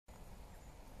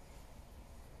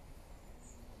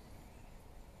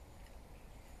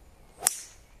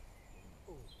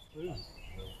Ooh,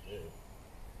 will do.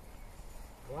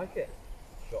 Like it?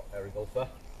 Shot, hairy golfer.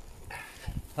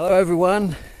 Hello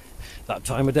everyone, that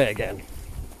time of day again.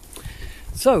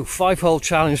 So, 5-hole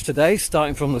challenge today,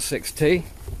 starting from the 6th tee.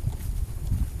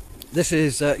 This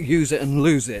is use it and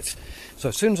lose it. So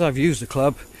as soon as I've used the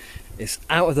club, it's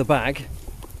out of the bag.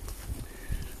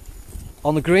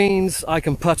 On the greens, I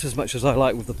can putt as much as I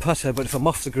like with the putter, but if I'm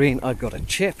off the green, I've got a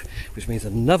chip, which means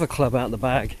another club out of the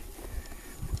bag.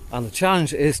 And the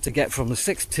challenge is to get from the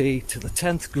 6th tee to the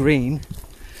 10th green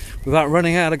without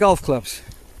running out of golf clubs.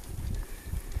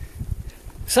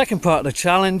 Second part of the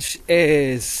challenge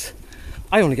is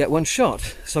I only get one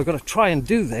shot, so I've got to try and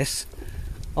do this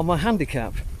on my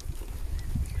handicap.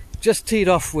 Just teed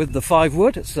off with the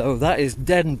 5-wood, so that is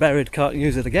dead and buried, can't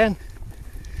use it again.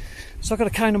 So I've got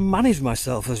to kind of manage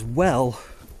myself as well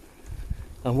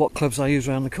and what clubs I use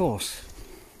around the course.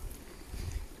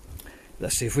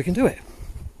 Let's see if we can do it.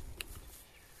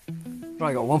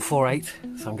 Right, I got 148,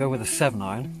 so I'm going with a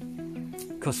 7-iron.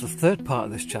 Because the third part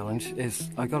of this challenge is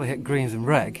I've got to hit greens and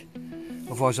reg,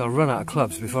 otherwise I'll run out of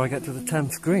clubs before I get to the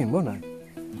 10th green, won't I?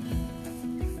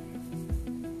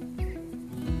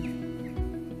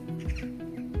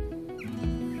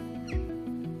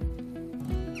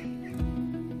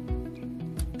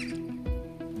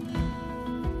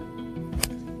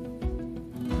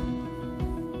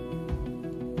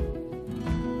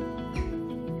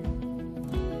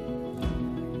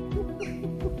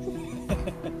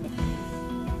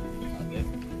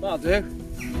 That'll do.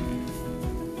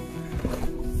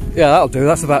 Yeah, that'll do.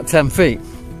 That's about 10 feet.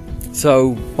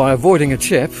 So by avoiding a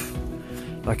chip,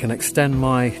 I can extend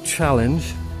my challenge,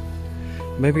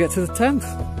 maybe get to the 10th.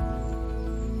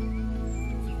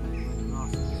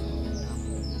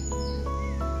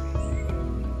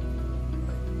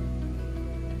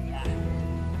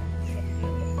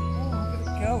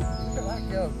 Oh, look at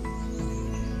that go.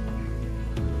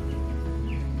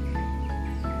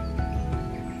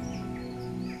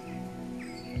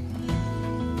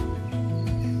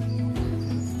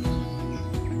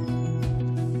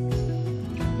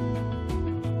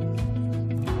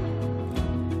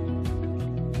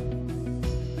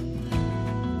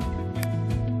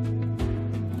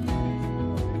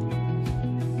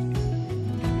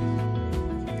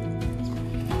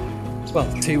 Well,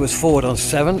 the tee was forward on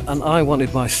 7 and I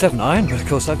wanted my 7-iron, but of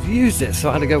course I've used it, so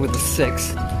I had to go with the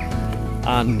 6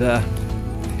 and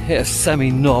hit a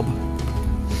semi-knob.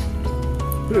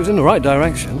 But it was in the right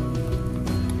direction.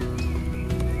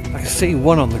 I can see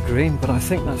one on the green, but I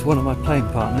think that's one of my playing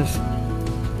partners.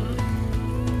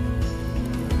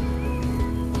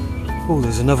 Oh,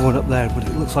 there's another one up there, but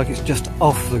it looks like it's just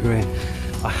off the green.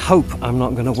 I hope I'm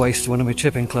not going to waste one of my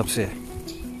chipping clubs here.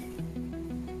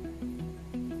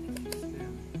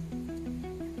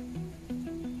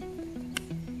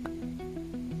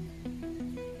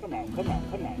 Come on.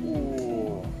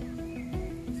 Ooh.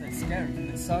 It's scary because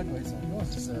it's sideways on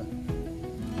yours. It's a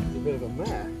bit of a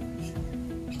mare.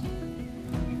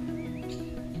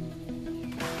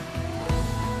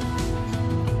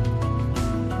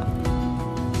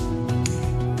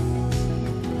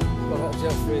 Well, that's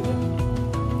just free then.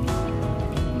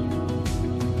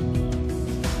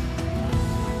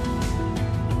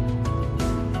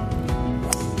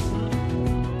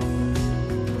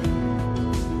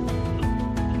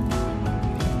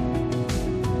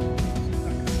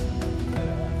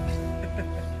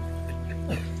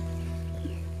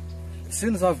 As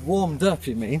soon as I've warmed up,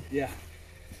 you mean? Yeah.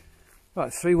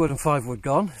 Right, 3-wood and 5-wood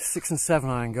gone, 6 and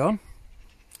 7-iron gone.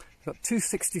 Got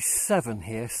 267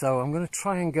 here, so I'm going to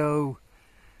try and go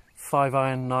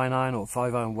 5-iron, 9-iron or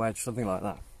 5-iron wedge, something like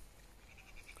that.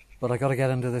 But I got to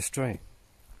get under this tree.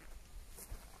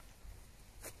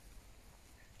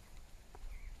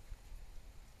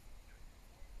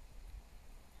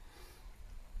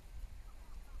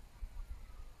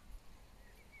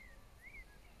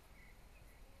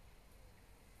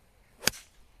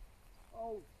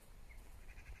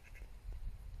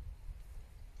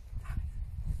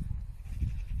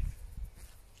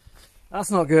 That's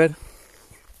not good.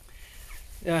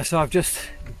 Yeah, so I've just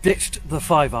ditched the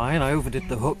 5-iron. I overdid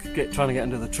the hook, trying to get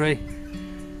under the tree.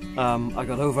 I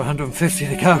got over 150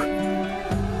 to go,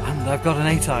 and I've got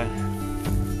an 8-iron.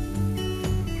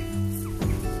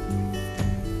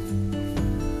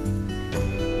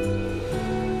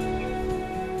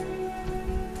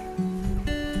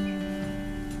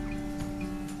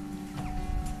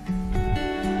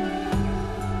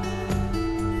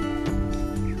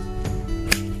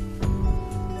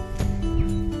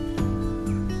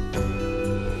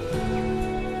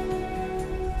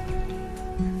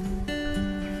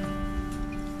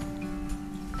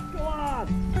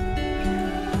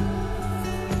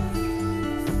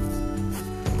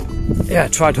 Yeah, I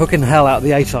tried hooking the hell out of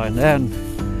the 8-iron there, and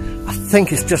I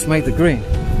think it's just made the green.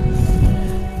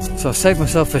 So I saved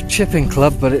myself a chipping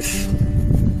club, but it's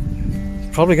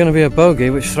probably going to be a bogey,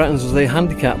 which threatens the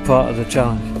handicap part of the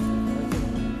challenge.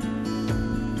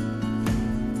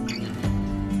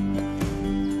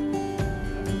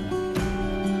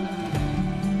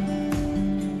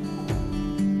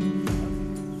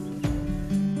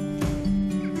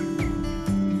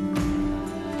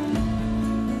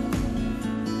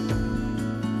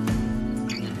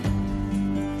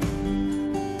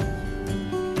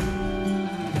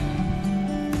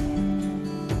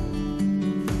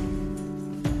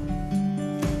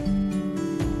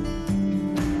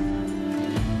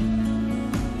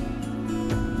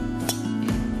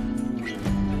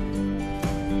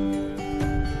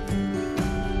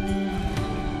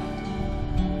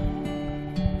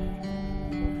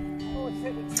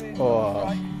 Oh.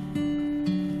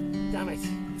 Damn it,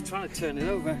 I'm trying to turn it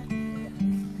over.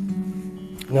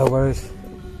 No worries.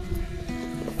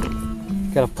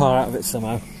 Get a par out of it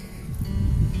somehow.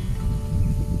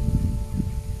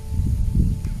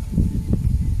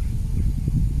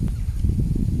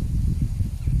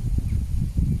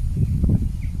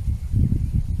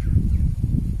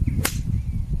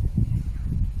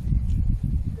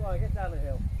 Go on, get down the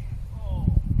hill.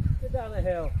 Get down the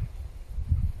hill.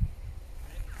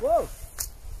 Whoa!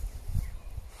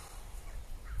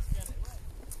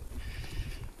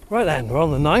 Right then, we're on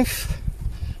the 9th.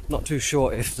 Not too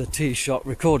sure if the tee shot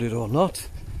recorded or not,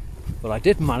 but I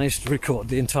did manage to record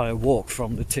the entire walk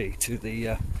from the tee to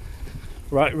the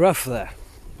right rough there.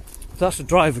 So that's the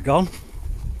driver gone.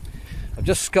 I've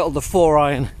just scuttled the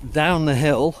 4-iron down the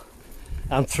hill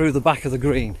and through the back of the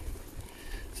green.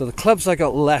 So the clubs I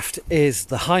got left is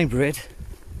the hybrid,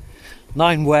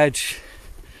 9 wedge,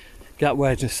 gap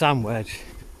wedge and sand wedge.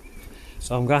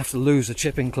 So I'm going to have to lose a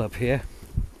chipping club here.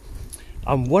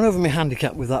 I'm one over my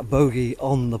handicap with that bogey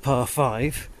on the par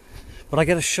 5, but I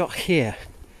get a shot here.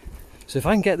 So if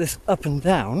I can get this up and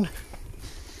down,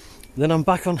 then I'm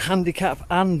back on handicap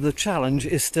and the challenge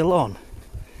is still on.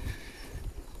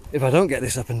 If I don't get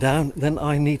this up and down, then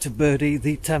I need to birdie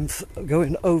the 10th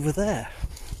going over there.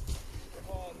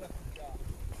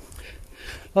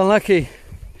 Unlucky.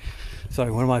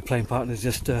 Sorry, one of my playing partners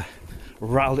just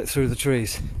rattled it through the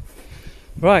trees.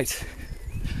 Right,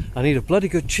 I need a bloody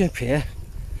good chip here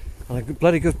and a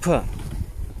bloody good putt.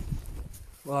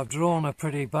 Well, I've drawn a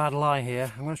pretty bad lie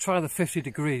here. I'm going to try the 50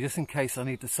 degree just in case I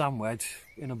need to sand wedge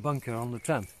in a bunker on the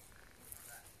 10th.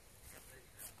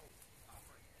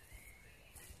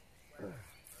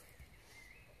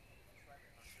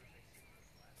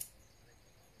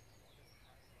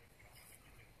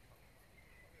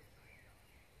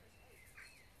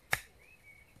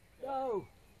 No!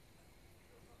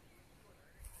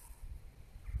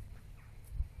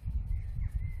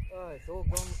 Oh, it's all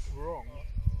gone wrong.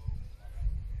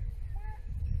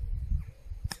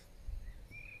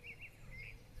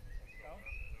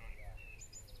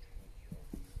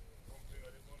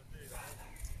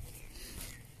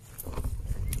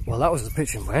 Well, that was the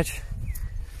pitching wedge.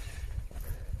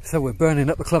 So we're burning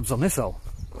up the clubs on this hole.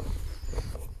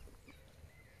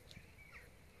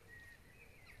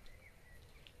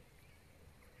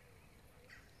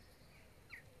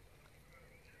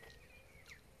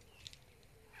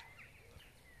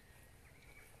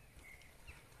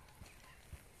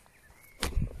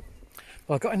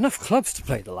 Well, I've got enough clubs to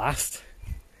play the last,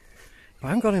 but I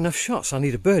haven't got enough shots. I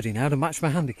need a birdie now to match my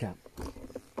handicap.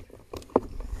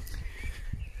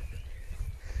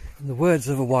 In the words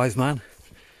of a wise man,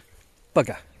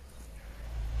 bugger.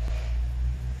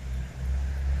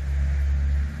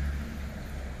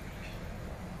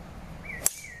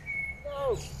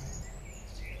 No!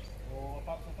 Oh, I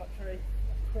bounced off that tree.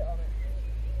 Quit on it.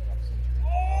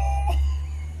 Oh!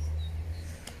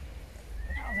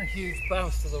 That was a huge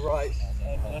bounce to the right.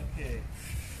 Unlucky.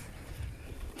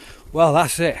 Well,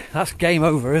 that's it. That's game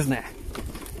over, isn't it?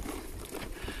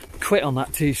 Quit on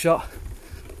that tee shot.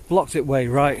 Blocked it way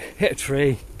right, hit a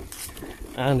tree,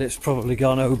 and it's probably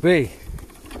gone OB.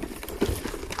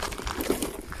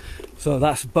 So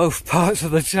that's both parts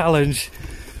of the challenge.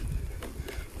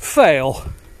 Fail.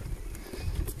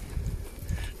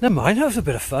 Never mind, that was a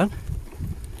bit of fun.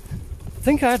 I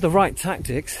think I had the right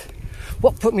tactics.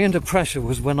 What put me under pressure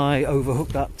was when I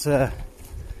overhooked that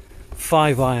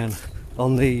 5-iron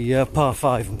on the par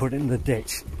 5 and put it in the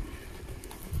ditch.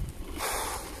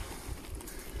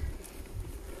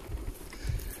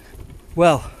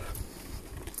 Well,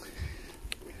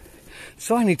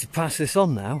 so I need to pass this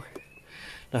on now.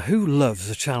 Now, who loves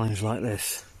a challenge like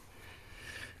this?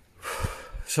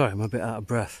 Sorry, I'm a bit out of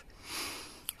breath,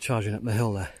 charging up the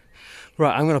hill there.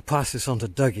 Right, I'm going to pass this on to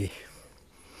Dougie,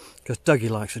 because Dougie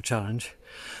likes a challenge.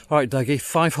 Alright Dougie,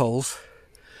 5 holes.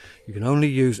 You can only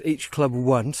use each club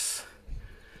once.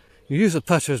 You use the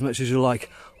putter as much as you like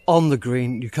on the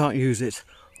green, you can't use it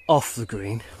off the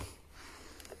green.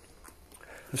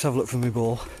 Let's have a look for my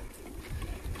ball.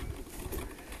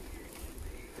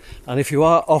 And if you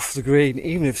are off the green,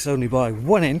 even if it's only by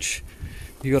 1 inch,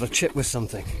 you got to chip with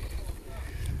something.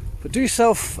 But do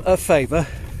yourself a favour,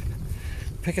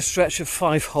 pick a stretch of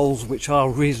 5 holes which are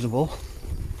reasonable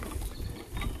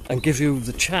and gives you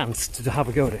the chance to have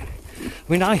a go at it.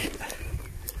 I mean,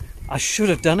 I should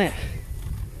have done it,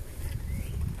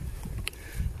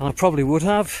 and I probably would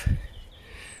have,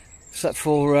 except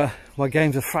for my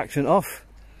games are fracturing off.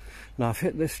 Now I've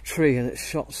hit this tree and it's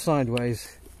shot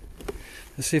sideways.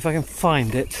 Let's see if I can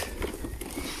find it.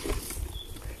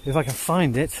 If I can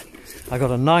find it, I got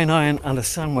a 9-iron and a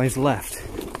sandways left.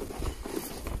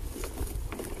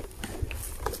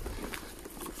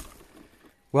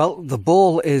 Well, the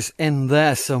ball is in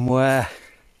there somewhere,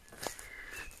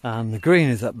 and the green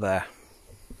is up there.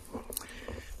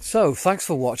 So, thanks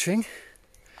for watching.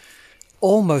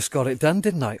 Almost got it done,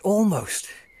 didn't I? Almost.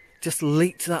 Just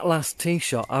leaked that last tee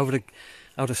shot. I would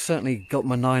have certainly got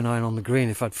my 9-iron on the green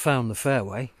if I'd found the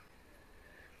fairway.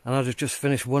 And I'd have just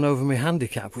finished 1 over my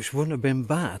handicap, which wouldn't have been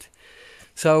bad.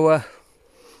 So,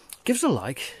 give us a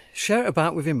like, share it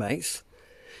about with your mates.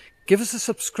 Give us a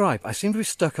subscribe. I seem to be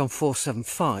stuck on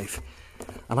 475,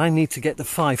 and I need to get to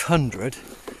 500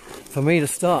 for me to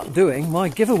start doing my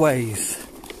giveaways.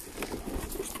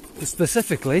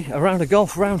 Specifically around a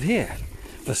golf round here,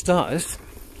 for starters.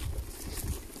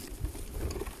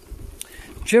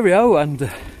 Cheerio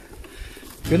and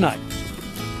good night.